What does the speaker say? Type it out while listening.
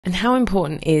And how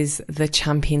important is the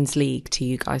Champions League to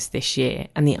you guys this year,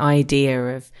 and the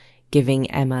idea of giving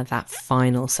Emma that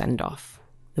final send-off,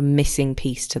 the missing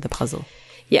piece to the puzzle?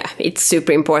 Yeah, it's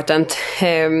super important.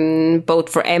 Both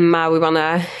for Emma, we want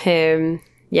to,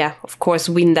 of course,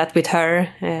 win that with her.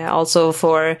 Also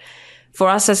for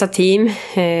us as a team,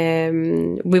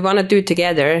 we want to do it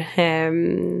together.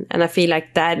 And I feel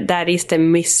like that is the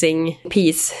missing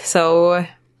piece. So,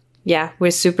 yeah, we're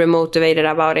super motivated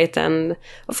about it. And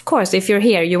of course, if you're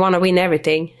here, you want to win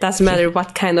everything. Doesn't matter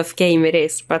what kind of game it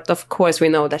is. But of course, we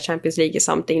know that Champions League is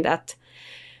something that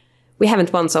we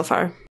haven't won so far.